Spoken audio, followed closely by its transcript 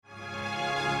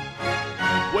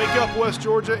Wake up, West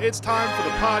Georgia. It's time for the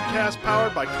podcast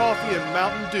powered by Coffee and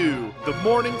Mountain Dew. The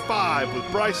Morning Five with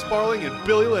Bryce Sparling and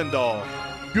Billy Lindahl.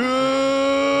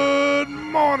 Good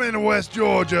morning, West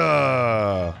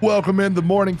Georgia. Welcome in the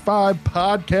Morning Five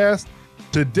podcast.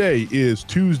 Today is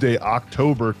Tuesday,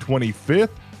 October 25th.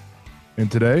 And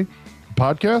today, the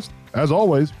podcast, as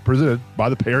always, presented by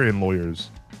the Parian Lawyers.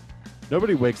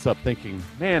 Nobody wakes up thinking,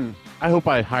 man, I hope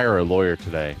I hire a lawyer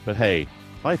today. But hey,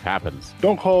 life happens.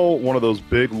 Don't call one of those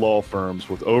big law firms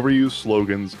with overused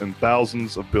slogans and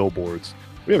thousands of billboards.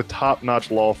 We have a top-notch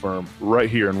law firm right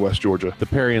here in West Georgia. The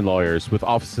Parian Lawyers, with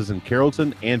offices in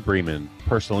Carrollton and Bremen,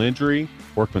 personal injury,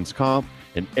 workman's comp,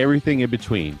 and everything in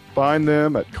between. Find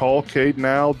them at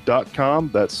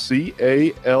callcadenow.com. That's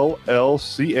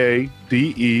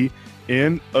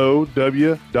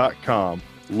CALLCADENOW.com.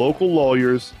 Local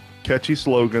lawyers, catchy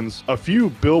slogans, a few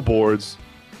billboards,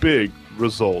 big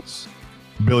results.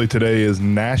 Billy, today is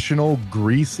National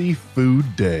Greasy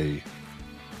Food Day.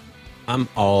 I'm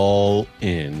all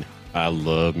in. I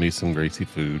love me some greasy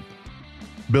food.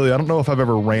 Billy, I don't know if I've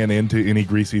ever ran into any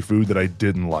greasy food that I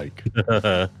didn't like.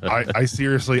 I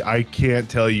seriously, I can't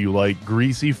tell you, like,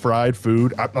 greasy fried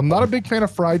food. I'm not a big fan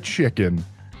of fried chicken.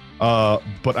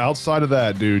 But outside of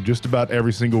that, dude, just about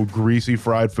every single greasy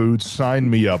fried food, sign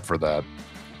me up for that.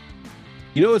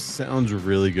 You know what sounds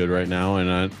really good right now?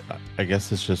 And I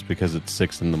guess it's just because it's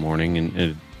 6 in the morning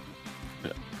and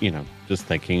it, just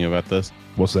thinking about this.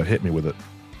 What's that? Hit me with it.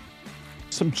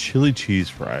 Some chili cheese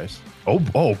fries.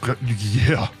 Oh,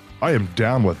 yeah. I am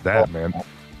down with that, man.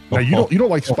 Now, you don't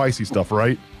like spicy stuff,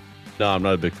 right? No, I'm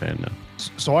not a big fan, no.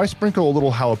 So I sprinkle a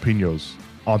little jalapenos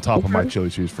on top of my chili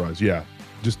cheese fries. Yeah.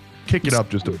 Just kick it up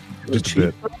just a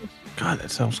bit. God,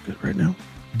 that sounds good right now.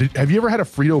 Have you ever had a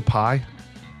Frito pie?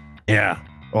 Yeah.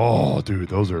 Oh, dude,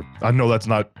 those are, I know that's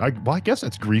not, I guess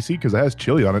that's greasy because it has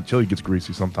chili on it. Chili gets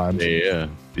greasy sometimes. Yeah.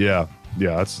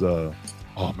 That's, oh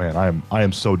man, I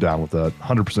am so down with that.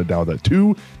 100% down with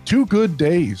that. Two good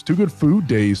days, two good food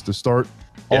days to start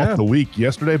off the week.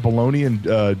 Yesterday, bologna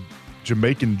and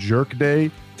Jamaican jerk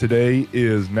day. Today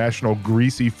is National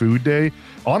Greasy Food Day.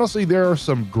 Honestly, there are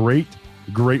some great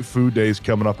food days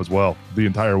coming up as well. The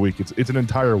entire week. It's an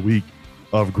entire week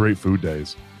of great food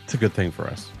days. It's a good thing for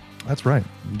us. That's right.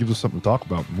 It gives us something to talk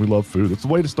about. We love food. It's the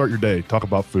way to start your day. Talk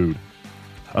about food.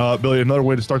 Billy, another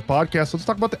way to start the podcast. Let's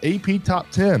talk about the AP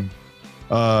Top 10.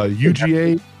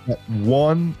 UGA at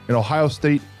 1 and Ohio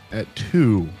State at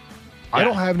 2. Yeah. I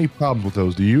don't have any problems with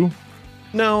those. Do you?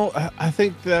 No, I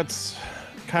think that's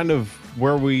kind of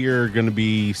where we are going to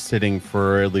be sitting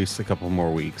for at least a couple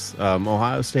more weeks.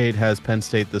 Ohio State has Penn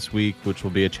State this week, which will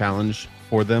be a challenge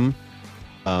for them.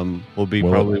 Will be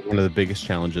probably one of the biggest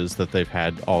challenges that they've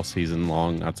had all season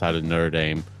long outside of Notre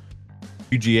Dame.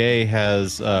 UGA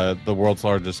has the world's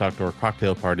largest outdoor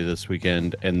cocktail party this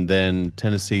weekend, and then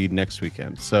Tennessee next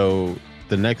weekend. So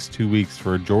the next 2 weeks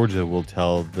for Georgia will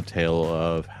tell the tale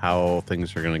of how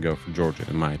things are going to go for Georgia,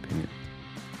 in my opinion.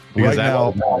 Because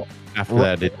after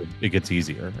that, it gets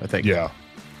easier, I think. Yeah.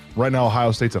 Right now,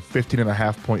 Ohio State's a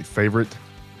 15.5-point favorite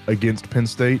against Penn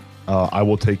State. I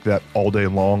will take that all day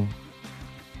long.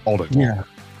 All day long.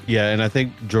 Yeah, and I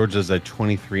think Georgia's a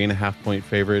 23.5-point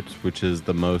favorite, which is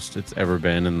the most it's ever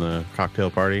been in the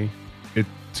cocktail party.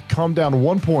 It's come down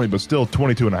 1 point, but still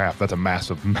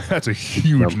 22.5. That's a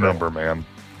huge number, man.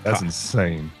 That's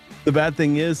insane. The bad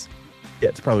thing is,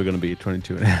 it's probably going to be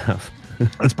 22.5.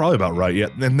 That's probably about right. Yeah,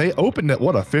 and they opened at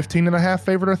what, a 15.5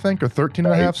 favorite, I think, or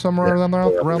 13.5, somewhere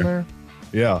around there.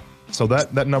 Yeah. So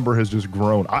that number has just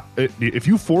grown. If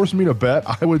you force me to bet,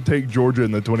 I would take Georgia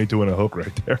in the 22 and a hook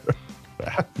right there.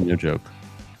 No joke.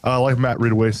 Like Matt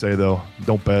Ridaway say, though,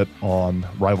 don't bet on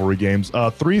rivalry games.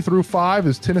 3 through 5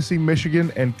 is Tennessee,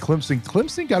 Michigan, and Clemson.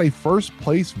 Clemson got a first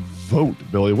place vote,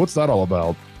 Billy. What's that all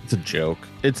about? It's a joke.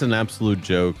 It's an absolute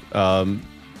joke. The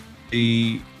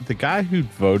guy who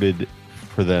voted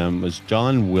for them was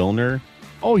John Wilner.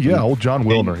 Oh, yeah, old John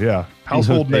Wilner, yeah.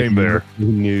 Household name there.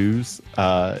 News.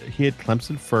 He had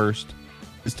Clemson first.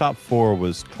 His top 4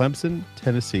 was Clemson,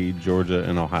 Tennessee, Georgia,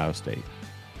 and Ohio State.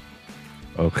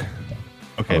 Okay.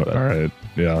 Okay, all right.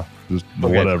 Yeah. Just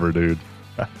whatever, dude.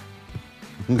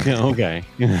 Okay.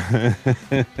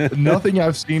 Nothing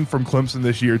I've seen from Clemson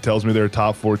this year tells me they're a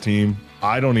top 4 team.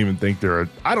 I don't even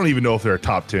know if they're a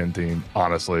top 10 team,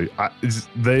 honestly.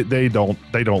 They don't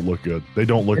look good. They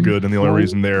don't look good, and the only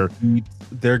reason they're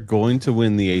going to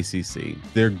win the ACC.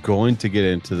 They're going to get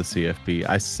into the CFP.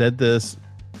 I said this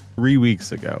 3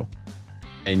 weeks ago,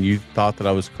 and you thought that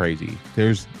I was crazy.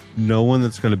 There's no one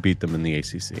that's going to beat them in the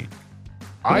ACC.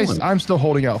 I'm still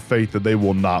holding out faith that they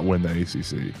will not win the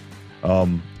ACC.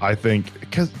 I think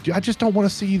because I just don't want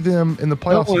to see them in the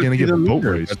playoffs again and get a boat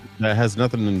race. That has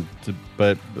nothing to.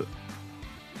 But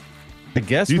I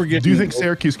guess do you think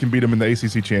Syracuse can beat them in the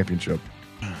ACC championship?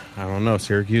 I don't know.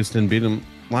 Syracuse didn't beat them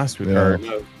last week. Yeah. Or,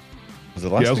 no. Was it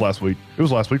last week? Yeah, it was last week. It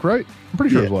was last week, right? I'm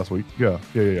pretty sure it was last week. Yeah.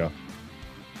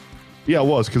 Yeah, it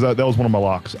was because that was one of my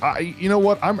locks. You know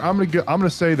what? I'm gonna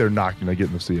say they're not gonna get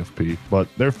in the CFP, but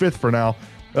they're fifth for now.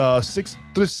 6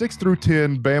 through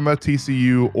 10: Bama,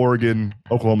 TCU, Oregon,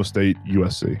 Oklahoma State,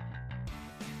 USC.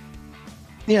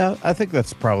 Yeah, I think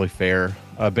that's probably fair.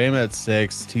 Bama at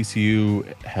 6. TCU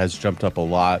has jumped up a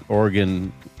lot.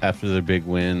 Oregon after their big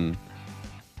win.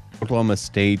 Oklahoma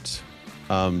State.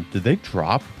 Did they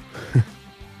drop?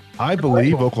 I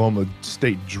believe Oklahoma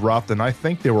State dropped, and I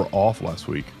think they were off last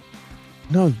week.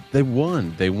 No, they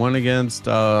won. They won against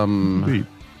it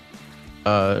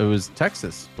was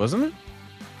Texas, wasn't it?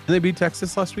 Did they beat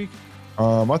Texas last week?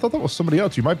 I thought that was somebody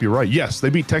else. You might be right. Yes, they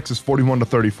beat Texas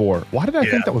 41-34. Why did I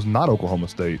think that was not Oklahoma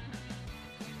State?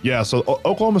 Yeah, so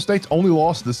Oklahoma State's only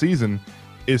loss of the season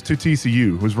is to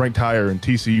TCU, who's ranked higher, and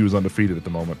TCU is undefeated at the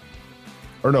moment.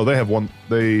 Or no, they have one.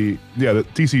 The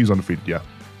TCU's undefeated. Yeah.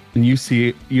 And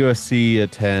USC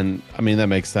at 10. I mean, that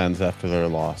makes sense after their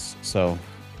loss. So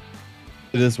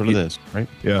it is what it is, right?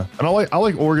 Yeah, and I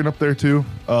like Oregon up there too.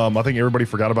 I think everybody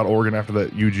forgot about Oregon after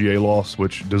that UGA loss,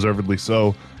 which deservedly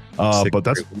so. But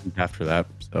that's after that.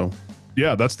 So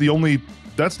yeah, that's the only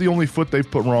foot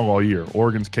they've put wrong all year.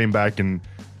 Oregon's came back and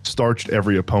starched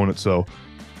every opponent. So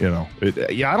I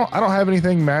don't have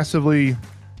anything massively.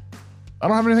 I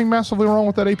don't have anything massively wrong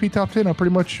with that AP top 10. I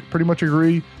pretty much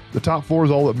agree. The top 4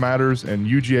 is all that matters, and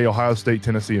UGA, Ohio State,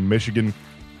 Tennessee, and Michigan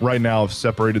right now have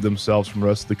separated themselves from the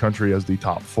rest of the country as the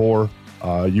top 4.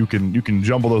 You can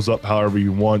jumble those up however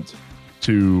you want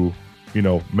to,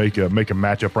 make a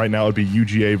matchup. Right now it'd be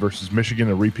UGA versus Michigan,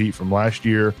 a repeat from last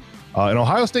year. And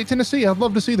Ohio State, Tennessee, I'd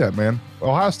love to see that, man.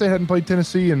 Ohio State hadn't played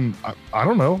Tennessee, and I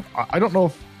don't know. I don't know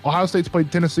if Ohio State's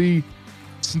played Tennessee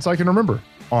since I can remember,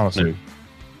 honestly.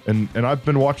 And I've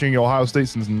been watching Ohio State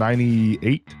since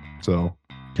 '98. So,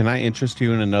 can I interest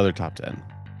you in another top 10?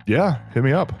 Yeah, hit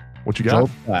me up. What you got? Joel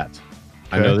Klatt.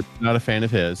 I know that you're not a fan of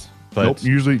his, but nope,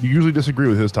 you usually disagree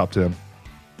with his top 10.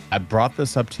 I brought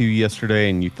this up to you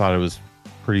yesterday, and you thought it was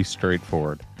pretty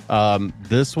straightforward.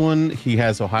 This one, he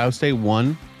has Ohio State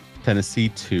 1, Tennessee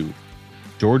 2,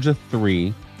 Georgia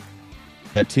 3,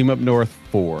 that team up north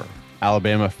 4,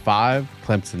 Alabama 5,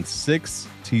 Clemson 6,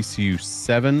 TCU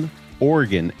 7,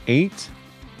 Oregon 8,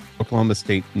 Oklahoma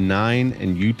State 9,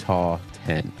 and Utah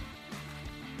 10.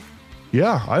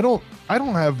 Yeah, I don't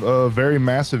have a very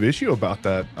massive issue about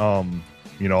that.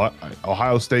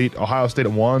 Ohio State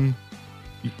at 1.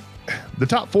 The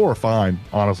top 4 are fine,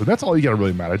 honestly. That's all you got to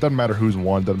really matter. It doesn't matter who's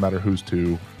 1, doesn't matter who's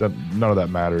 2. None of that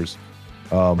matters.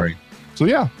 Right. So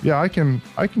yeah, I can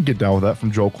get down with that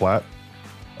from Joel Klatt.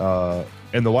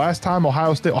 And the last time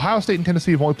Ohio State and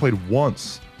Tennessee have only played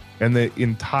once in the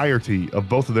entirety of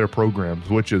both of their programs,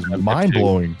 which is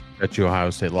mind-blowing. That Ohio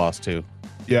State lost to.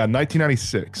 Yeah,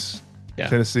 1996. Yeah.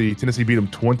 Tennessee beat them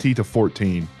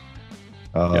 20-14.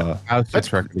 Ohio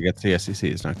State's record against the SEC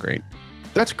is not great.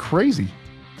 That's crazy.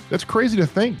 That's crazy to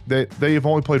think that they have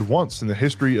only played once in the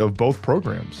history of both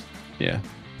programs. Yeah.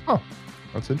 Huh.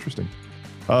 That's interesting.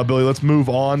 Billy, let's move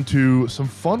on to some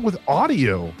fun with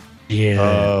audio.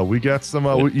 Yeah. We got some.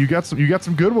 You got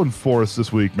some good ones for us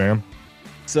this week, man.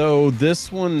 So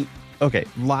this one, okay,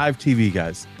 live TV,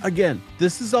 guys. Again,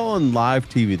 this is all on live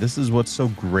TV. This is what's so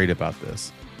great about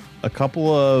this. A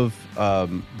couple of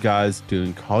guys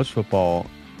doing college football,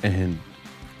 and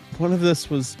one of this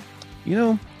was,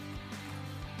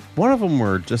 one of them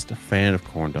were just a fan of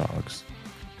Corndogs.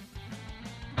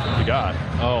 You got?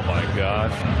 Oh my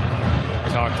gosh.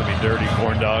 Talk to me, dirty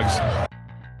Corndogs.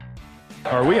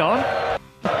 Are we on?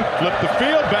 Flip the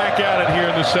field back at it here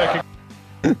in the second.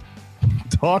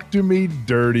 Talk to me,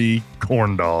 dirty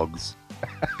Corndogs.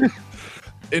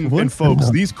 and folks,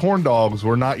 these Corndogs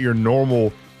were not your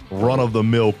normal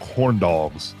run-of-the-mill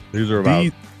Corndogs. These are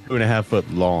about 2.5 foot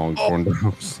long corn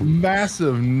dogs.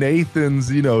 Massive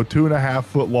Nathan's, 2.5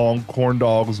 foot long corn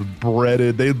dogs,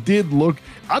 breaded. They did look,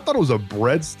 I thought it was a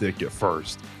breadstick at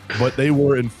first, but they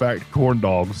were in fact corn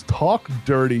dogs. Talk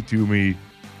dirty to me,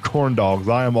 corn dogs.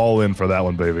 I am all in for that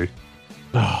one, baby.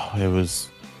 Oh, it was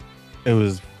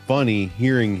funny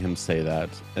hearing him say that,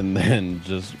 and then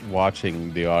just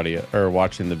watching the audio or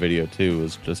watching the video too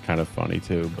was just kind of funny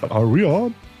too. But are we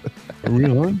on? Are we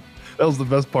on? That was the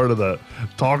best part of that.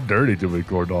 Talk dirty to me,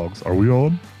 corn dogs. Are we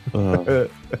on?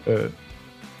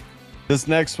 This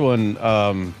next one,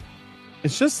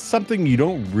 it's just something you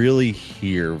don't really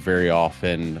hear very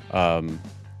often.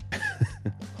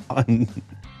 on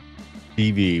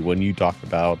TV when you talk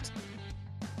about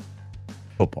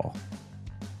football?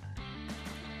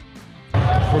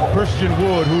 For Christian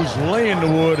Wood, who's laying the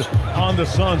wood on the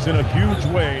Suns in a huge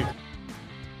way.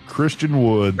 Christian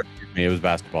Wood. It was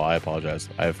basketball. I apologize.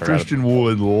 I forgot. Christian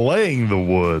Wood laying the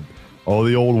wood. Oh,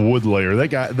 the old wood layer.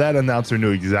 That announcer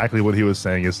knew exactly what he was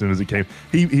saying as soon as it came.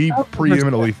 He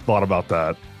preeminently thought about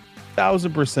that.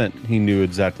 1000% he knew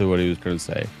exactly what he was going to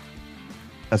say.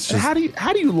 That's just How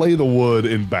do you lay the wood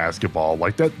in basketball?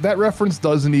 Like that reference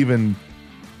doesn't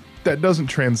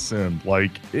transcend.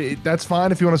 Like that's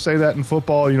fine if you want to say that in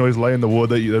football. He's laying the wood.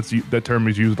 That term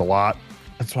is used a lot.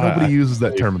 That's why Nobody uses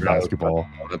that term in basketball.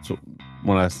 That's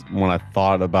when I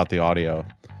thought about the audio.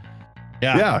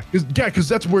 Yeah, because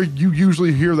that's where you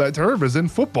usually hear that term is in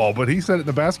football. But he said it in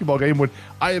a basketball game when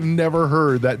I have never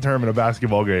heard that term in a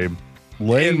basketball game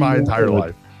in my entire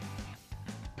life.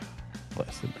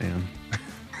 Bless it, man.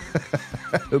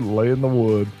 Laying the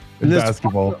wood in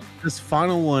basketball. This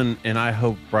final one, and I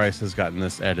hope Bryce has gotten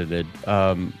this edited.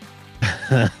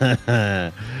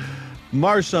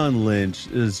 Marshawn Lynch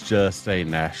is just a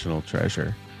national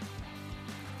treasure.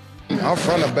 I'm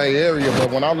from the Bay Area,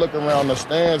 but when I look around the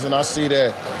stands and I see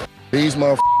that these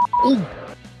motherfuckers,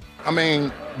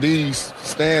 these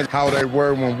stands, how they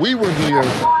were when we were here,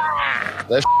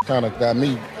 that kind of got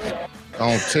me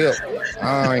on tip.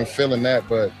 I ain't feeling that,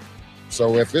 but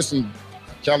so if it's in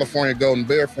California Golden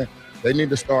Bear fan, they need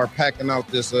to start packing out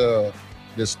this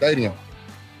stadium.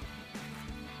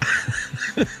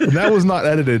 And that was not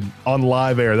edited on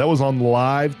live air. That was on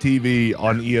live TV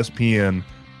on ESPN,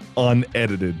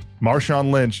 unedited.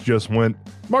 Marshawn Lynch did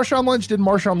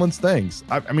Marshawn Lynch things.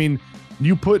 I mean,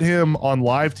 you put him on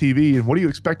live TV, and what do you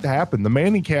expect to happen? The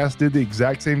Manning cast did the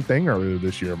exact same thing earlier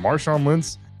this year. Marshawn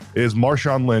Lynch is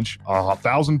Marshawn Lynch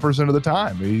 1,000% of the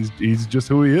time. He's just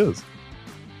who he is.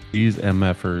 These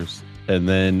MFers, and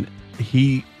then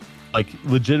he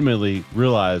legitimately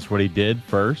realized what he did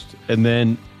first, and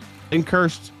then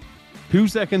cursed 2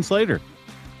 seconds later.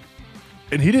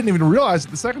 And he didn't even realize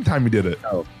it the second time he did it.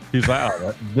 Oh, he's like,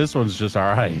 oh, this one's just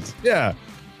all right. Yeah.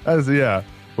 When he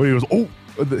goes,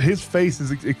 his face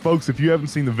is, folks, if you haven't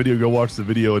seen the video, go watch the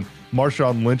video. And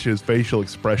Marshawn Lynch's facial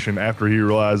expression after he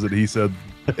realized that he said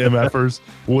MFers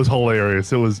was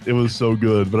hilarious. It was so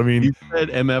good. But I mean, he said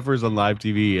MFers on live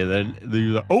TV, and then he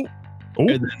was like, and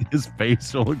then his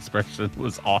facial expression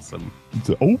was awesome.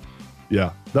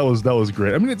 Yeah, that was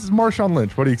great. I mean, it's Marshawn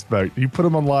Lynch. What do you expect? You put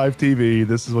him on live TV.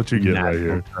 This is what you get right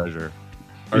here. Treasure.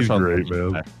 He's great,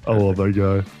 man. I love that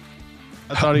guy.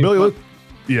 I thought Billy,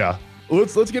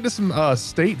 let's get to some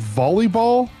state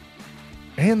volleyball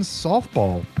and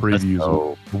softball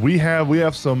previews. We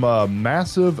have some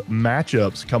massive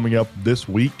matchups coming up this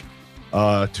week.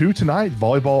 2 tonight.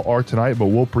 Volleyball are tonight, but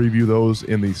we'll preview those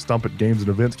in the Stump It Games and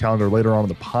Events calendar later on in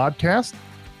the podcast.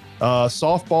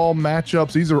 Softball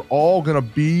matchups. These are all going to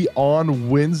be on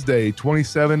Wednesday.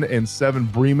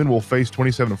 27-7 Bremen will face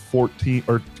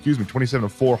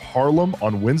 27-4 Harlem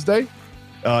on Wednesday.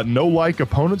 No-like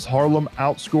opponents. Harlem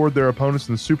outscored their opponents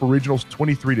in the Super Regionals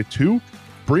 23-2.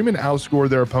 Bremen outscored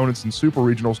their opponents in Super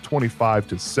Regionals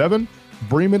 25-7.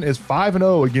 Bremen is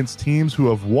 5-0 against teams who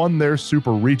have won their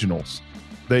Super Regionals.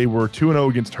 They were 2-0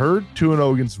 against Hurd,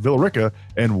 2-0 against Villarica,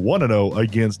 and 1-0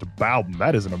 against Bowden.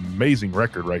 That is an amazing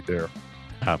record right there.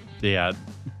 Yeah,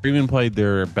 Bremen played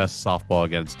their best softball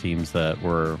against teams that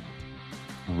were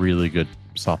really good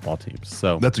softball teams.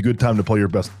 So that's a good time to play your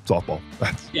best softball.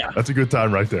 That's a good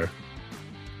time right there.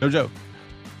 No joke.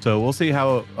 So we'll see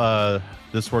how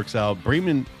this works out.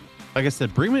 Bremen, like I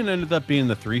said, Bremen ended up being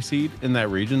the 3 seed in that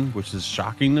region, which is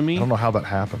shocking to me. I don't know how that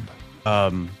happened.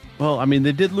 Well, I mean,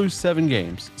 they did lose 7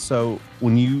 games. So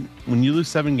when you lose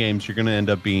 7 games, you're going to end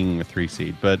up being a 3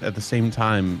 seed. But at the same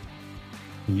time,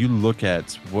 when you look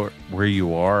at where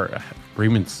you are,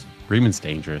 Bremen's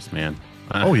dangerous, man.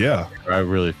 Oh yeah, I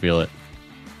really feel it.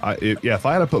 If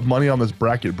I had to put money on this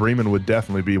bracket, Bremen would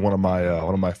definitely be one of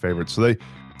my favorites. So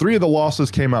 3 of the losses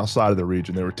came outside of the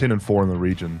region. They were 10-4 in the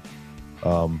region.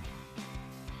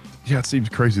 It seems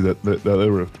crazy that they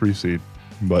were a 3 seed,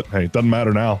 but hey, it doesn't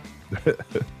matter now.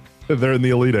 They're in the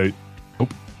Elite 8.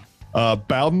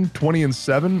 Bowden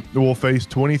 20-7 will face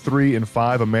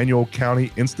 23-5 Emmanuel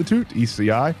County Institute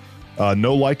 (ECI).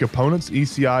 No like opponents.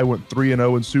 ECI went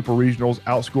 3-0 in Super Regionals,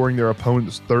 outscoring their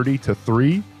opponents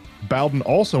 30-3. Bowden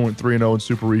also went 3-0 in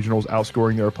Super Regionals,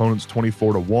 outscoring their opponents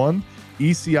 24-1.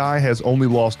 ECI has only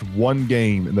lost 1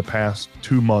 game in the past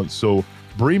 2 months, so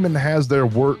Bremen has their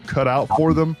work cut out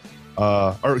for them.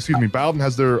 Bowden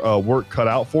has their work cut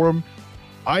out for them.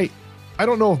 I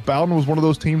don't know if Bowden was one of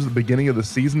those teams at the beginning of the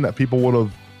season that people would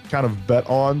have kind of bet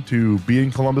on to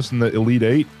beating Columbus in the Elite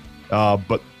 8.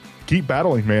 But keep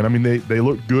battling, man. I mean, they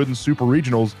look good in super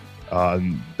regionals.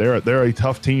 And they're a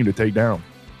tough team to take down.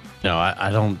 No, I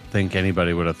don't think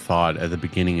anybody would have thought at the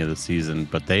beginning of the season,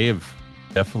 but they have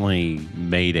definitely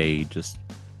made a just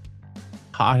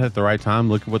hot at the right time.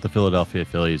 Look at what the Philadelphia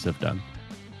Phillies have done.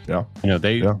 Yeah.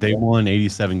 They won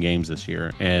 87 games this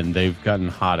year, and they've gotten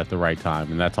hot at the right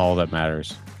time, and that's all that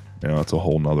matters. That's a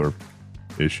whole nother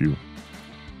issue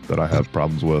that I have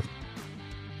problems with.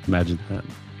 Imagine that.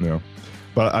 Yeah.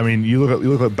 But I mean, you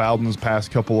look at Bowden's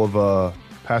past couple of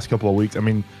weeks. I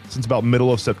mean, since about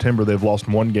middle of September, they've lost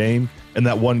one game, and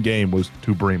that one game was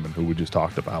to Bremen, who we just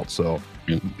talked about. So,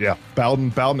 yeah,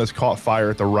 Bowden has caught fire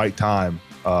at the right time,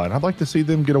 and I'd like to see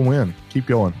them get a win. Keep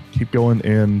going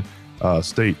in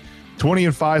state.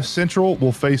 20-5 Central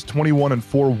will face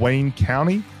 21-4 Wayne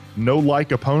County. No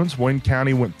like opponents. Wayne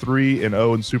County went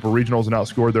 3-0 in super regionals and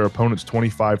outscored their opponents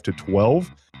 25-12.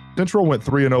 Central went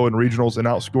 3-0 in regionals and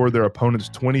outscored their opponents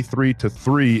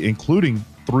 23-3, including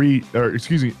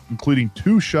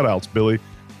two shutouts, Billy.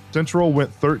 Central went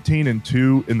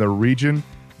 13-2 in the region.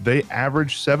 They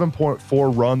averaged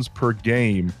 7.4 runs per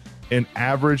game and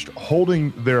averaged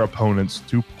holding their opponents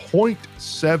to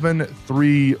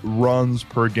 0.73 runs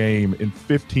per game in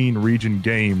 15 region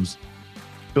games.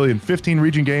 Billy, in 15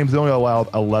 region games, they only allowed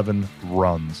 11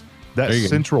 runs. That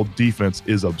Central defense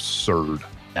is absurd.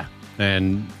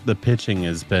 And the pitching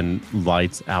has been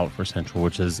lights out for Central,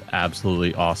 which is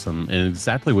absolutely awesome and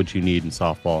exactly what you need in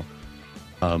softball.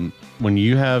 When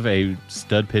you have a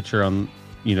stud pitcher in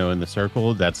the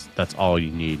circle, that's all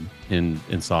you need in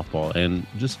softball. And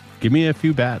just give me a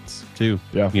few bats too.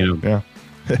 Yeah.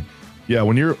 Yeah.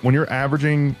 When you're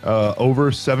averaging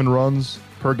over 7 runs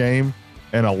per game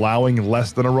and allowing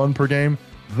less than a run per game,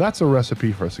 that's a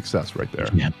recipe for success right there.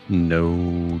 Yeah,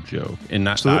 no joke. And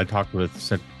I talked with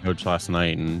Central coach last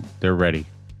night, and they're ready.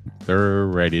 They're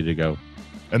ready to go.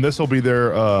 And this will be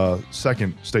their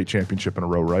second state championship in a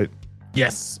row, right?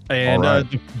 Yes. And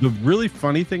the really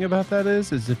funny thing about that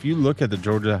is if you look at the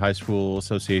Georgia High School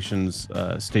Association's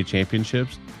state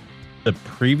championships, the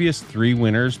previous 3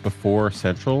 winners before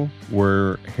Central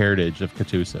were Heritage of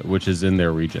Catoosa, which is in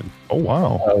their region. Oh,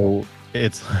 wow. So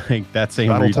it's like that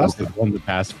same region has won the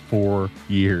past 4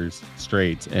 years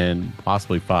straight and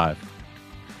possibly 5.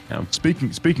 Yeah.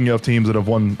 Speaking of teams that have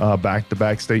won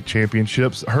back-to-back state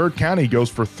championships, Heard County goes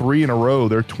for 3 in a row.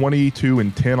 They're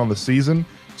 22-10 on the season.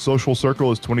 Social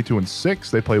Circle is 22-6.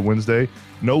 They play Wednesday.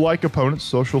 No like opponents.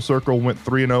 Social Circle went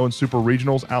 3-0 in super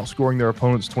regionals, outscoring their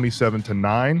opponents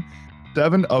 27-9.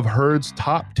 7 of Heard's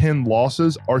top 10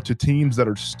 losses are to teams that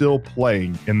are still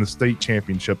playing in the state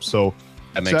championship. So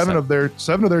 7 of their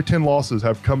 10 losses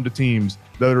have come to teams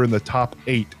that are in the top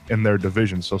 8 in their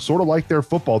division. So sort of like their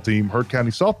football team, Heard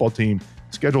County softball team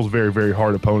schedules very, very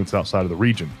hard opponents outside of the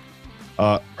region.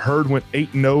 Heard went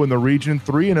 8-0 in the region,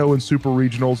 3-0 in super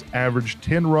regionals, averaged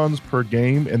 10 runs per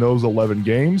game in those 11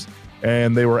 games,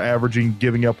 and they were averaging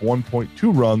giving up 1.2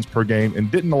 runs per game and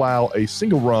didn't allow a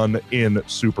single run in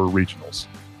super regionals.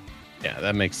 Yeah,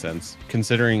 that makes sense.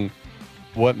 Considering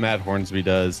what Matt Hornsby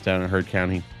does down in Heard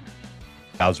County,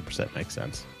 1,000% makes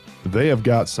sense. They have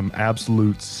got some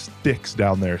absolute sticks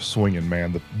down there swinging,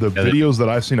 man. The videos that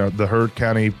I've seen of the Heard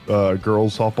County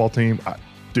girls softball team,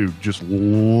 dude, just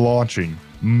launching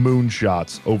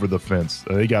moonshots over the fence.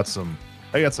 They got some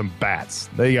bats.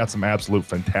 They got some absolute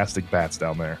fantastic bats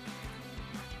down there.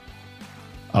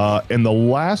 And the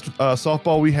last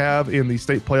softball we have in the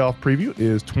state playoff preview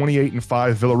is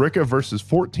 28-5 Villa Rica versus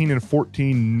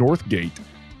 14-14 Northgate.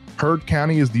 Heard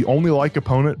County is the only like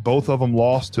opponent. Both of them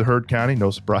lost to Heard County.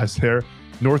 No surprise there.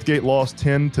 Northgate lost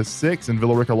 10-6 and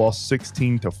Villa Rica lost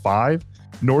 16-5.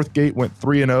 Northgate went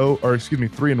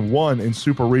 3-1 in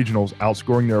super regionals,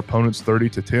 outscoring their opponents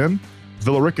 30-10.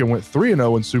 Villa Rica went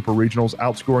 3-0 in super regionals,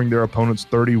 outscoring their opponents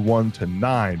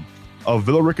 31-9. Of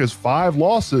Villa Rica's 5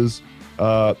 losses,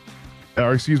 of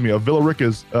Villa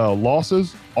Rica's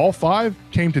losses, all 5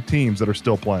 came to teams that are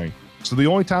still playing. So the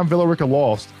only time Villa Rica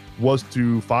lost was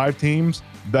to 5 teams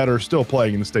that are still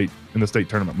playing in the state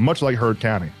tournament, much like Heard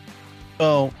County.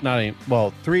 Well,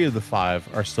 3 of the 5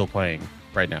 are still playing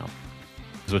right now.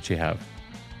 Is what you have.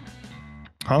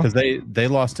 Huh? Because they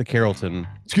lost to Carrollton.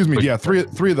 Excuse me. Yeah, three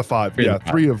of the 5.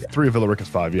 Three of Villa Rica's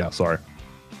 5. Yeah, sorry.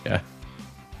 Yeah.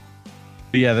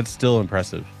 But yeah, that's still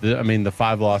impressive. I mean, the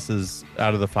 5 losses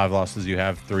out of the 5 losses you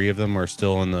have, 3 of them are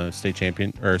still in the state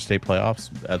champion or state playoffs.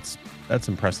 That's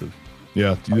impressive.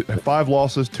 Yeah, 5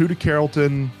 losses, 2 to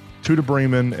Carrollton, 2 to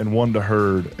Bremen, and 1 to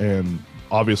Heard. And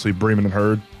obviously Bremen and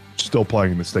Heard still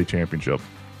playing in the state championship.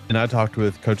 And I talked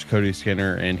with Coach Cody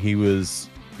Skinner, and he was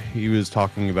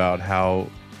talking about how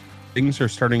things are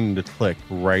starting to click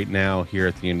right now here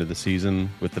at the end of the season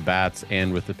with the bats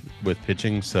and with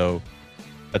pitching. So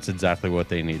that's exactly what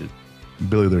they needed.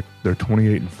 Billy, they're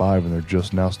 28-5 and they're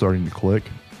just now starting to click.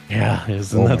 Yeah,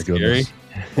 isn't that scary?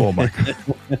 Oh my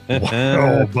god!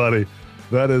 Wow, buddy,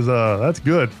 that's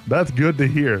good. That's good to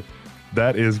hear.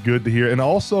 That is good to hear. And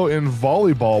also in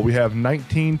volleyball, we have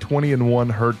 19, 20, and 1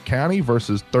 Heard County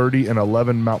versus 30 and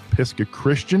 11 Mount Pisgah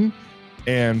Christian,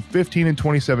 and 15 and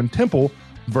 27 Temple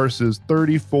versus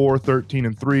 34, 13,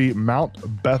 and 3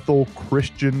 Mount Bethel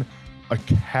Christian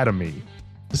Academy.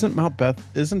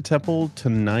 Isn't Temple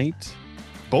tonight?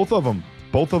 Both of them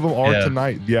are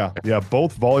tonight. Yeah.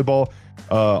 Both volleyball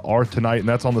are tonight, and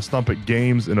that's on the Stump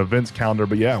Games and Events calendar.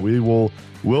 But yeah,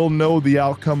 we'll know the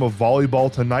outcome of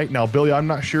volleyball tonight. Now, Billy, I'm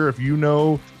not sure if you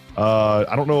know.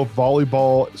 I don't know if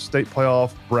volleyball state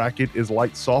playoff bracket is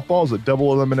like softball. Is it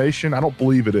double elimination? I don't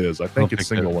believe it is. I think it's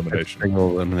single elimination.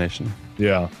 Single elimination.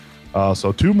 Yeah.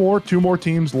 So two more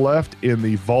teams left in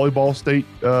the volleyball state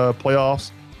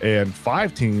playoffs, and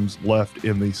 5 teams left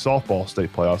in the softball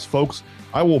state playoffs. Folks,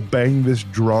 I will bang this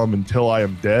drum until I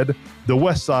am dead. The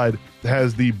West Side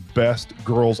has the best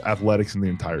girls athletics in the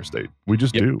entire state. We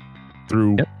just do.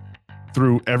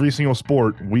 Through every single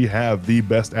sport, we have the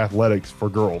best athletics for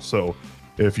girls. So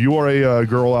if you are a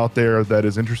girl out there that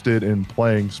is interested in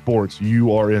playing sports,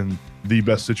 you are in the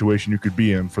best situation you could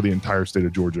be in for the entire state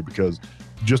of Georgia, because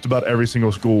just about every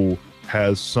single school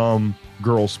has some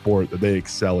girls sport that they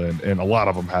excel in, and a lot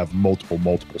of them have multiple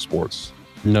sports.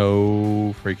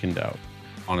 No freaking doubt,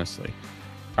 honestly.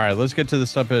 All right, let's get to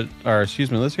let's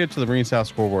get to the Marine South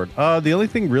Scoreboard. The only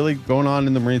thing really going on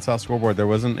in the Marine South Scoreboard, there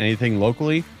wasn't anything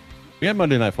locally. We had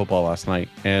Monday Night Football last night,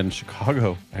 and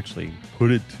Chicago actually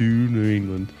put it to New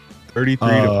England,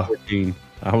 33-14.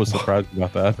 I was surprised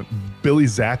about that. Billy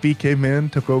Zappi came in,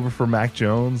 took over for Mac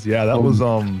Jones. Yeah, that was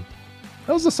a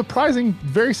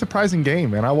very surprising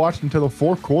game, and I watched until the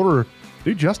fourth quarter.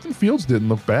 Dude, Justin Fields didn't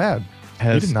look bad.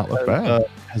 He did not look bad.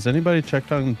 Has anybody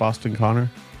checked on Boston Connor?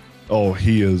 Oh,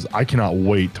 he is. I cannot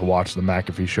wait to watch the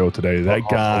McAfee show today. That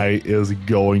guy is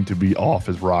going to be off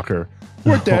his rocker.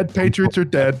 We're dead. Patriots are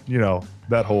dead. You know,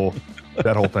 that whole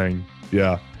thing.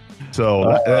 Yeah.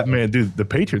 So that man, dude, the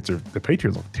Patriots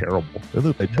look terrible.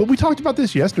 But we talked about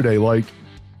this yesterday. Like,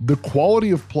 the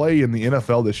quality of play in the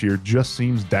NFL this year just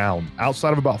seems down.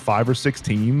 Outside of about 5 or 6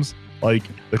 teams, like,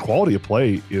 the quality of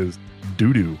play is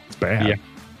doo-doo. It's bad.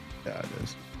 Yeah, it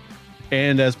is.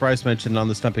 And as Bryce mentioned on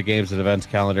the Stump Games and Events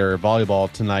calendar,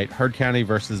 volleyball tonight, Heard County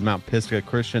versus Mount Pisgah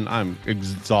Christian. I'm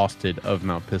exhausted of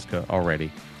Mount Pisgah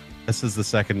already. This is the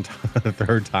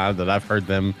third time that I've heard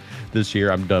them this year.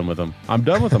 I'm done with them.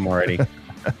 Already.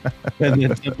 And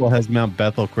then Temple has Mount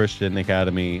Bethel Christian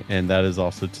Academy, and that is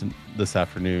also this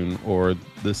afternoon or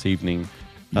this evening.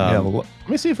 Let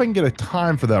me see if I can get a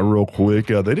time for that real quick.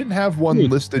 They didn't have one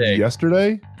listed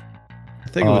yesterday. I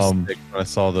think it was 6 when I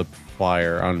saw the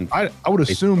flyer on. I would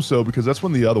assume so, because that's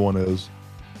when the other one is.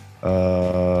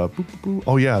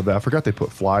 Oh yeah, I forgot they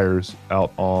put flyers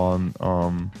out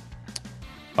on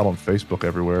Facebook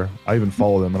everywhere. I even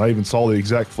follow them, and I even saw the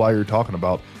exact flyer you're talking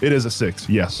about. It is at 6.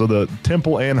 Yes, so the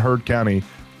Temple and Heard County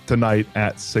tonight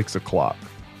at 6 o'clock.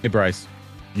 Hey Bryce.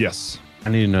 Yes. I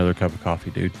need another cup of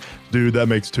coffee, dude. Dude, that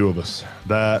makes 2 of us.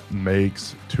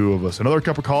 Another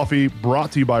cup of coffee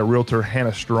brought to you by Realtor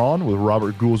Hannah Strawn with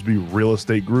Robert Goolsby Real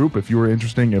Estate Group. If you are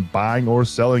interested in buying or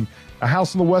selling a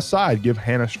house on the West Side, give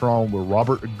Hannah Strawn with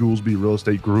Robert Goolsby Real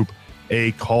Estate Group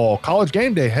a call. College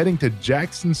game day heading to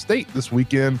Jackson State this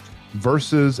weekend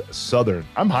versus Southern.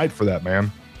 I'm hyped for that,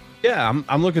 man. Yeah,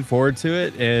 I'm looking forward to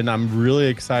it, and I'm really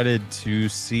excited to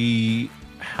see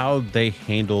how they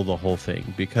handle the whole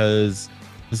thing, because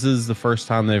this is the first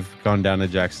time they've gone down to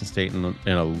Jackson State in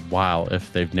a while,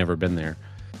 if they've never been there.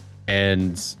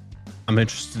 And I'm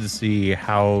interested to see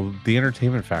how the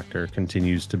entertainment factor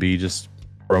continues to be just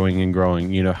growing and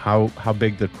growing. You know, how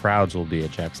big the crowds will be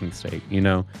at Jackson State, you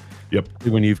know? Yep.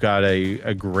 When you've got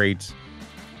a great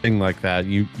thing like that,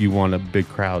 you want a big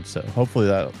crowd. So hopefully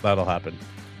that'll happen.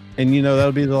 And, you know,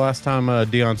 that'll be the last time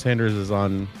Deion Sanders is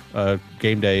on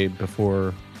game day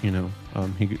before, you know,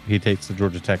 he takes the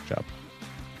Georgia Tech job.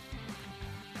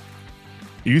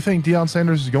 You think Deion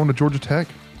Sanders is going to Georgia Tech?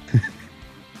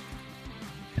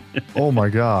 Oh my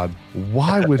God.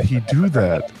 Why would he do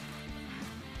that?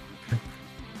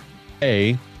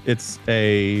 A, it's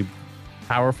a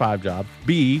Power 5 job.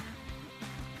 B,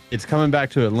 it's coming back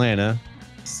to Atlanta.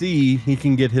 C, he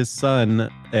can get his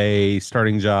son a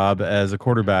starting job as a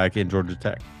quarterback in Georgia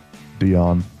Tech.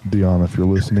 Deion, if you're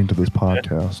listening to this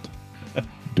podcast,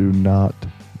 do not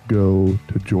go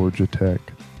to Georgia Tech.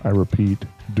 I repeat,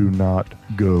 do not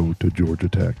go to Georgia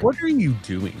Tech. What are you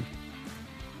doing?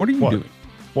 What are you doing?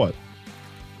 What?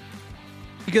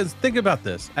 Because think about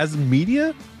this. As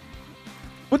media,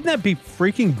 wouldn't that be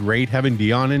freaking great having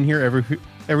Dion in here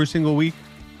every single week?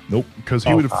 Nope, because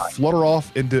he would flutter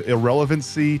off into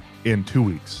irrelevancy in 2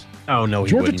 weeks. Oh no,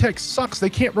 Georgia Tech sucks. They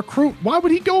can't recruit. Why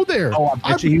would he go there? Oh,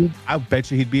 I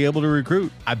bet you he'd be able to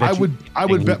recruit. I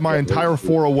would bet my entire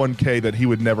 401k that he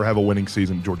would never have a winning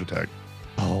season at Georgia Tech.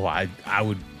 Oh, I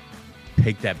would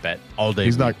take that bet all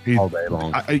day. All day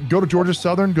long. Go to Georgia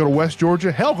Southern, go to West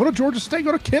Georgia. Hell, go to Georgia State,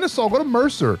 go to Kennesaw, go to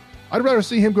Mercer. I'd rather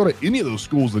see him go to any of those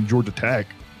schools than Georgia Tech.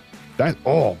 That'd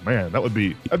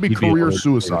be career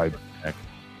suicide.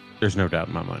 There's no doubt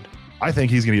in my mind. I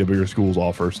think he's going to get bigger schools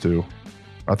offers too.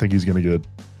 I think he's going to get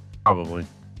probably.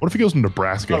 What if he goes to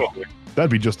Nebraska? Probably.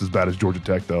 That'd be just as bad as Georgia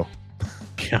Tech, though.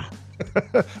 Yeah,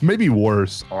 maybe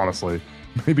worse. Honestly,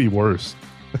 maybe worse.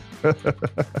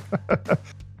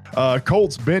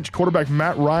 Colts bench quarterback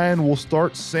Matt Ryan will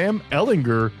start Sam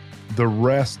Ehlinger the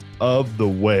rest of the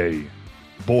way.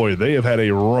 Boy, they have had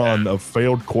a run of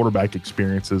failed quarterback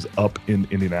experiences up in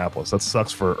Indianapolis. That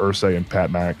sucks for Irsay and Pat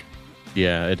Mack.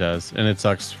 Yeah, it does. And it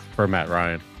sucks for Matt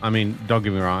Ryan. I mean, don't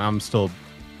get me wrong. I'll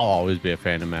always be a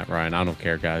fan of Matt Ryan. I don't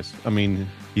care, guys. I mean,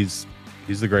 he's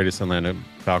the greatest Atlanta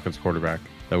Falcons quarterback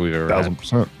that we've ever had.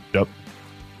 1,000%. Yep.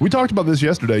 We talked about this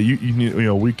yesterday. You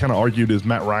know, we kind of argued, is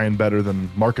Matt Ryan better than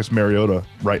Marcus Mariota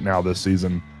right now this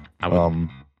season? Can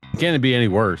it be any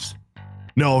worse?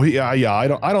 No, I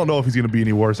don't know if he's going to be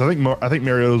any worse. I think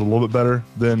Mariota's a little bit better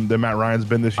than Matt Ryan's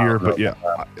been this year. But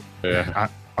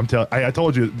I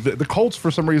told you the Colts for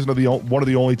some reason are one of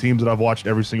the only teams that I've watched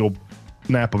every single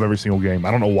snap of every single game. I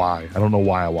don't know why.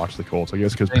 I watch the Colts. I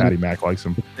guess because Patty Mack likes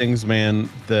him. Things, man,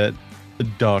 that the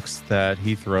ducks that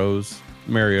he throws,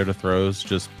 Mariota throws,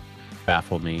 just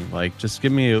baffle me. Like, just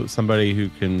give me somebody who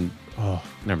can. Oh,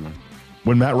 never mind.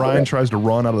 When Matt Ryan tries to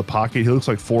run out of the pocket, he looks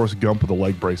like Forrest Gump with the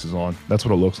leg braces on. That's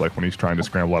what it looks like when he's trying to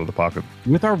scramble out of the pocket.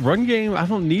 With our run game, I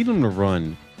don't need him to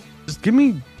run. Just give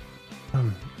me.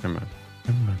 Never mind.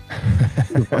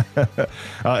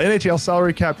 NHL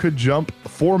salary cap could jump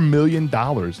 $4 million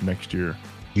next year.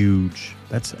 Huge.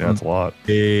 That's a lot.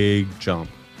 Big jump.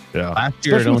 Yeah. Last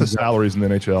year, especially with the salaries in the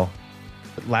NHL.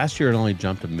 Last year, it only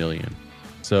jumped $1 million.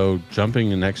 So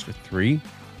jumping an extra $3 million.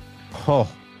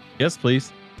 Oh, yes,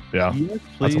 please. Yeah, yes,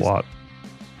 that's a lot.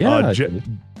 Yeah.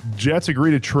 Jets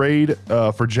agree to trade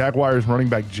for Jaguars running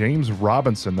back James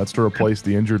Robinson. That's to replace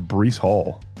the injured Breece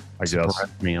Hall, I guess.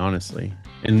 Surprised me, honestly.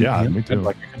 And yeah, me too.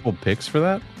 Like a couple picks for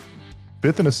that?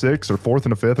 5th and a 6th or 4th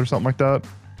and a 5th or something like that.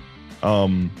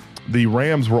 The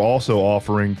Rams were also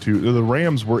offering the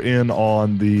Rams were in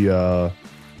on the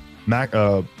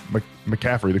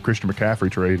McCaffrey, the Christian McCaffrey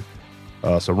trade.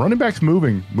 So running backs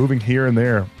moving here and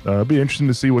there. It'll be interesting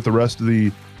to see what the rest of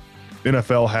the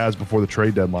NFL has before the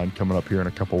trade deadline coming up here in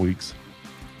a couple weeks.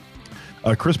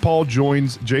 Chris Paul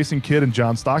joins Jason Kidd and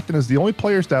John Stockton as the only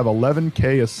players to have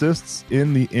 11K assists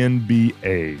in the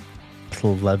NBA.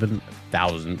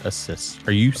 11,000 assists.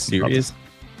 Are you serious?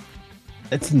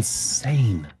 That's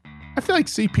insane. I feel like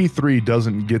CP3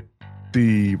 doesn't get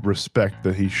the respect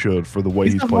that he should for the way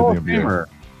he's played the NBA.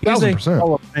 1,000%.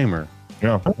 Hall of Famer.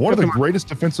 Yeah, one of the greatest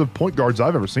defensive point guards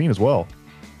I've ever seen as well.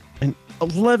 And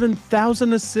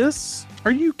 11,000 assists?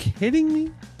 Are you kidding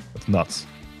me? That's nuts.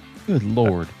 Good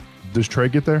Lord. Does Trey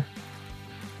get there?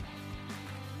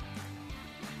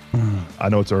 I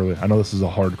know it's early. I know this is a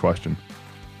hard question.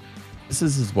 This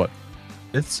is his, what,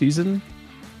 5th season?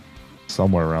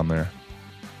 Somewhere around there.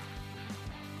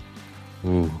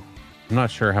 Ooh. I'm not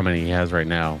sure how many he has right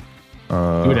now. He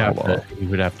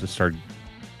would have to start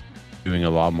doing a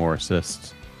lot more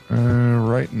assists.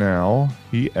 Right now,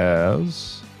 he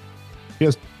has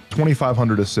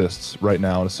 2,500 assists right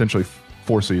now in essentially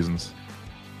 4 seasons.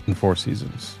 In 4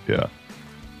 seasons. Yeah.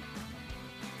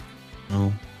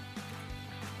 Well,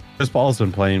 Chris Paul's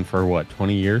been playing for what,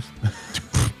 20 years?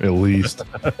 At least.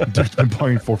 He's been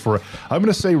playing for. I'm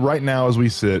going to say right now as we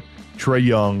sit, Trae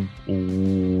Young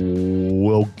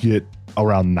will get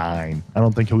around 9. I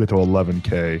don't think he'll get to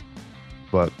 11K.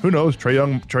 But who knows? Trae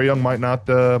Young might not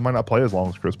play as long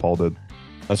as Chris Paul did.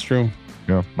 That's true.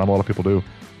 Yeah, not a lot of people do.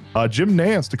 Jim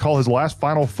Nance to call his last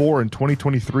Final Four in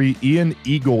 2023. Ian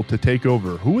Eagle to take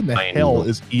over. Who in the hell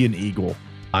is Ian Eagle?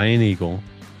 Ian Eagle.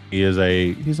 He's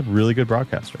a really good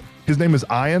broadcaster. His name is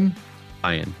Ian.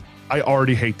 Ian. I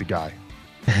already hate the guy.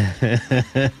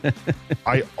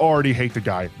 I already hate the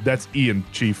guy. That's Ian,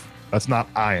 Chief. That's not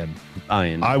Ian.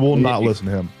 Ian. I will not listen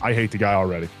to him. I hate the guy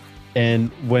already. And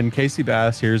when Casey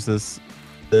Bass hears this,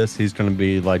 he's going to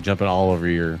be like jumping all over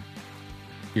your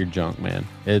junk, man.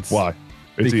 Why?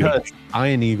 It's because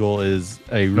Ian Eagle is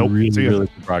a really good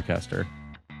broadcaster.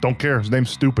 Don't care. His name's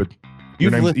stupid.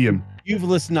 Your name's Ian. You've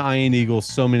listened to Iron Eagle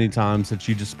so many times that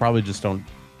you probably just don't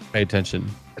pay attention.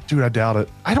 Dude, I doubt it.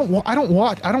 I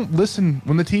don't listen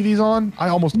when the TV's on. I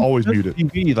almost always mute it.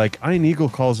 TV, like Iron Eagle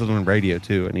calls it on radio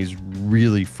too, and he's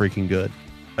really freaking good.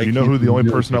 Like, you know who the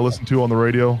only person I listen to on the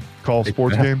radio calls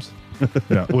sports games?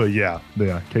 Yeah,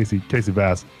 Casey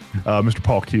Bass, Mr.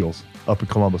 Paul Keels up in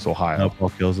Columbus, Ohio. Paul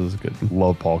Keels is good.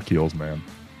 Love Paul Keels, man.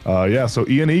 So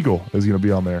Ian Eagle is going to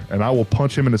be on there, and I will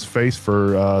punch him in his face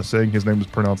for saying his name is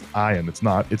pronounced Ian. It's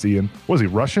not. It's Ian. What is he,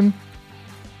 Russian?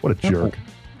 What a jerk.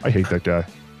 I hate that guy.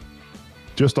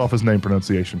 Just off his name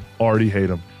pronunciation. Already hate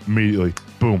him. Immediately.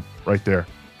 Boom. Right there.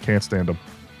 Can't stand him.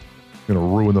 Going to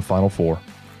ruin the Final Four.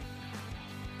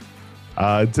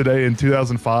 Today in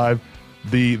 2005,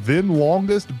 the then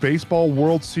longest baseball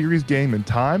World Series game in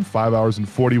time, 5 hours and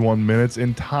 41 minutes,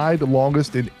 and tied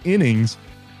longest in innings,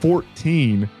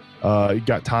 14. It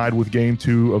got tied with Game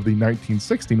 2 of the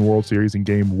 1916 World Series and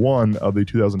Game 1 of the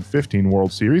 2015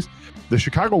 World Series. The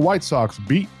Chicago White Sox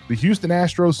beat the Houston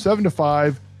Astros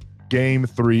 7-5, Game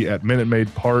 3 at Minute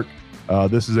Maid Park.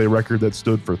 This is a record that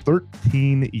stood for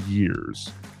 13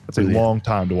 years. That's a long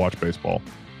time to watch baseball.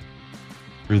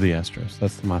 Through the Astros.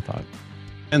 That's my thought.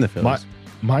 And the Phillies.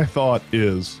 My thought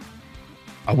is,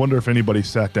 I wonder if anybody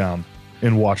sat down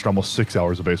and watched almost 6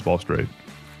 hours of baseball straight.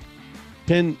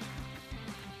 Can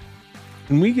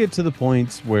we get to the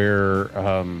points where,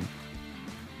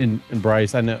 in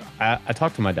Bryce, I know I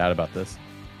talked to my dad about this.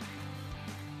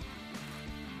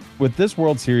 With this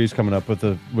World Series coming up with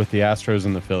the Astros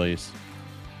and the Phillies,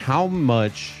 how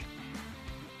much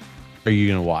are you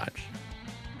going to watch?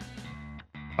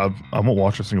 I won't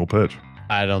watch a single pitch.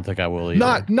 I don't think I will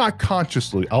either. Not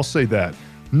consciously. I'll say that.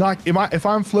 If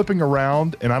I'm flipping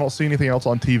around and I don't see anything else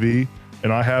on TV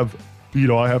and I have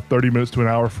 30 minutes to an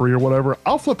hour free or whatever,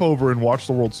 I'll flip over and watch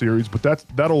the World Series, but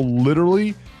that'll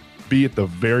literally be at the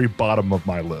very bottom of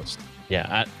my list.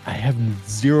 Yeah, I have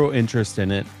zero interest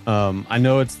in it. I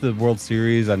know it's the World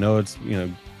Series. I know it's,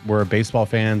 we're baseball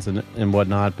fans and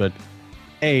whatnot, but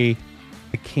I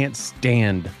can't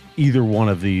stand either one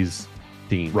of these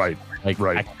teams. Right.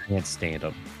 Right. I can't stand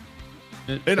them.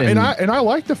 And I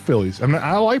like the Phillies. I mean,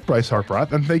 I like Bryce Harper. I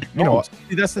think, that's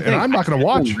the thing. And I'm not going to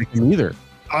watch either.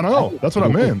 I know. That's what I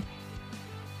meant.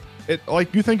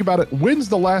 You think about it. When's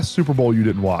the last Super Bowl you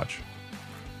didn't watch?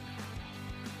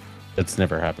 It's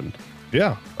never happened.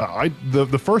 Yeah.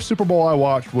 The first Super Bowl I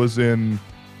watched was in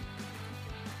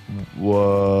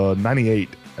 98,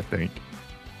 I think.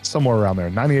 Somewhere around there.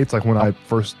 98's like when I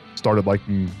first started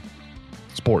liking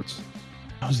sports.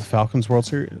 That was the Falcons World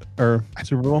Series or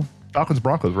Super Bowl? Falcons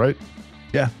Broncos, right?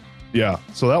 Yeah. Yeah.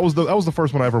 So that was the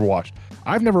first one I ever watched.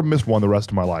 I've never missed one the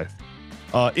rest of my life.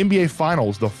 NBA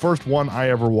Finals, the first one I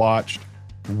ever watched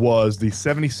was the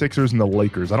 76ers and the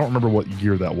Lakers. I don't remember what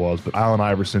year that was, but Allen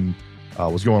Iverson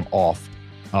was going off.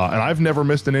 And I've never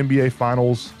missed an NBA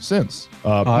Finals since.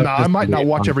 I might not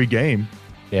watch every game,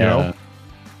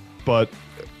 but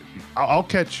I'll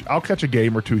catch a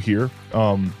game or two here.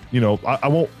 I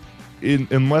won't,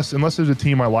 unless there's a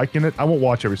team I like in it, I won't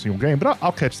watch every single game, but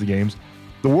I'll catch the games.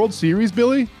 The World Series,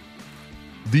 Billy,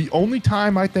 the only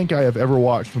time I think I have ever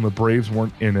watched when the Braves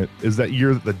weren't in it is that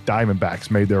year that the Diamondbacks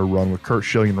made their run with Kurt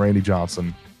Schilling and Randy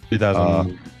Johnson.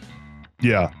 2000.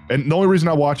 Yeah, and the only reason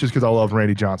I watch is because I love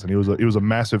Randy Johnson. He was a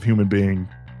massive human being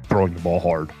throwing the ball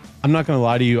hard. I'm not going to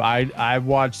lie to you. I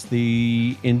watched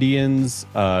the Indians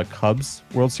Cubs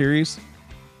World Series.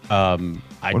 When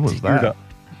was that?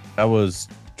 That was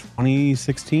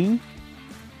 2016.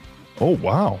 Oh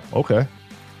wow. Okay.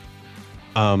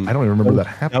 I don't even remember that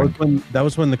happening. That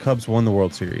was when the Cubs won the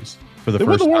World Series for the they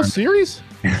first won the World time. Series?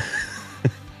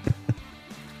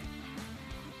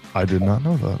 I did not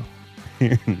know that.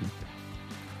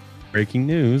 Breaking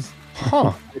news.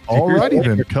 Huh. Alrighty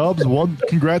then. Cubs won.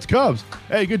 Congrats, Cubs.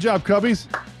 Hey, good job, Cubbies.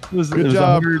 Good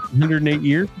job. 108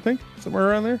 years, I think, somewhere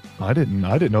around there. I didn't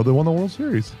know they won the World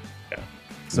Series. Yeah.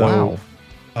 So,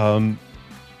 wow.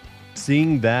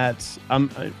 Seeing that,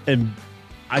 and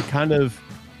I kind of,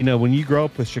 when you grow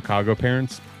up with Chicago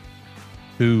parents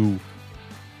who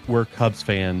were Cubs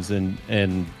fans and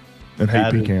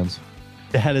hate pecans.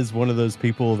 Dad is one of those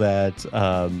people that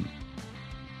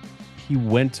he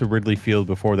went to Wrigley Field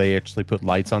before they actually put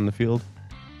lights on the field.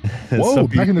 Whoa,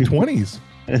 back in the 20s.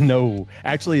 No,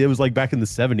 actually, it was like back in the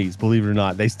 70s, believe it or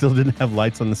not. They still didn't have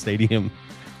lights on the stadium.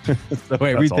 So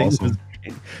everything awesome.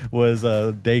 was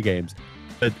day games.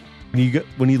 But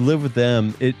when you live with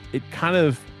them, it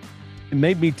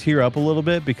made me tear up a little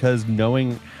bit because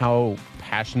knowing how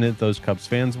passionate those Cubs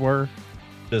fans were,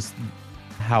 just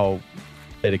how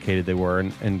dedicated they were,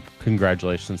 and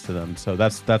congratulations to them. So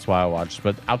that's why I watched.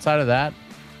 But outside of that,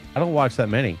 I don't watch that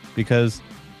many because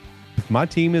if my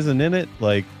team isn't in it,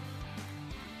 like,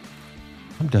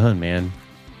 I'm done, man.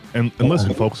 And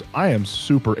listen, folks, I am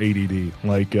super ADD.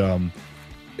 Like,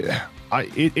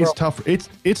 it's tough.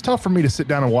 It's tough for me to sit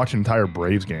down and watch an entire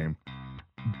Braves game,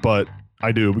 but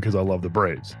I do because I love the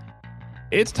Braves.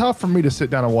 It's tough for me to sit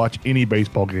down and watch any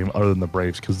baseball game other than the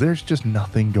Braves because there's just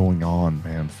nothing going on,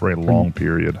 man, for a long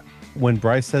period. When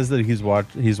Bryce says that he's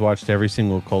watched every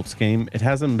single Colts game, it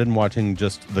hasn't been watching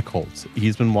just the Colts.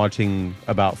 He's been watching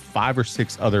about 5 or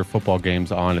 6 other football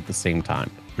games on at the same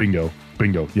time. Bingo.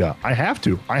 Yeah, I have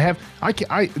to.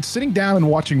 Sitting down and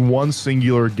watching one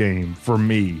singular game for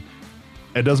me,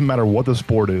 it doesn't matter what the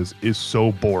sport is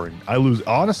so boring. I lose.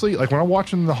 Honestly, like when I'm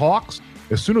watching the Hawks,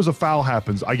 as soon as a foul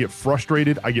happens, I get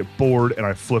frustrated, I get bored, and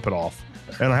I flip it off.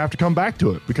 And I have to come back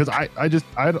to it because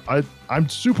I'm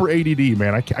super ADD,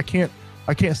 man. I can't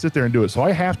sit there and do it. So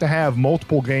I have to have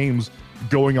multiple games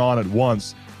going on at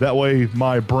once. That way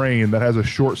my brain that has a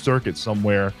short circuit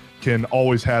somewhere can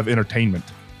always have entertainment.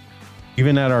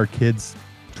 Even at our kids'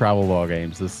 travel ball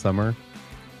games this summer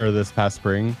or this past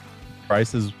spring,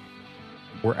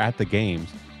 we're at the games.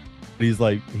 He's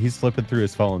flipping through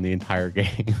his phone the entire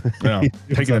game. Yeah,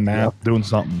 taking a nap, doing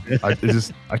something. I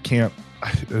can't.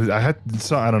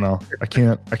 I don't know. I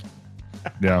can't.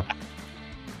 Yeah.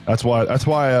 That's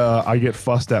why I get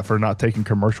fussed at for not taking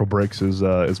commercial breaks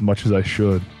as much as I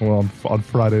should. Well, on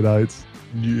Friday nights.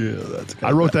 Yeah, that's.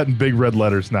 I wrote that in big red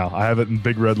letters. Now I have it in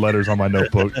big red letters on my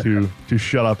notebook to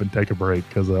shut up and take a break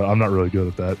because I'm not really good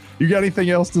at that. You got anything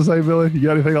else to say, Billy? You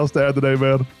got anything else to add today,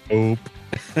 man? Nope.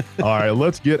 All right,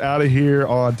 let's get out of here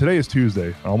on today is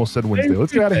Tuesday. I almost said Wednesday.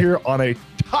 Let's get out of here on a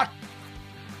Taco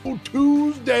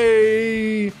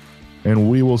Tuesday. And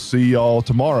we will see y'all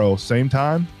tomorrow. Same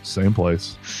time, same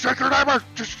place. Shake your neighbors.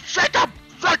 Just shake them.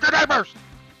 Shake your neighbors.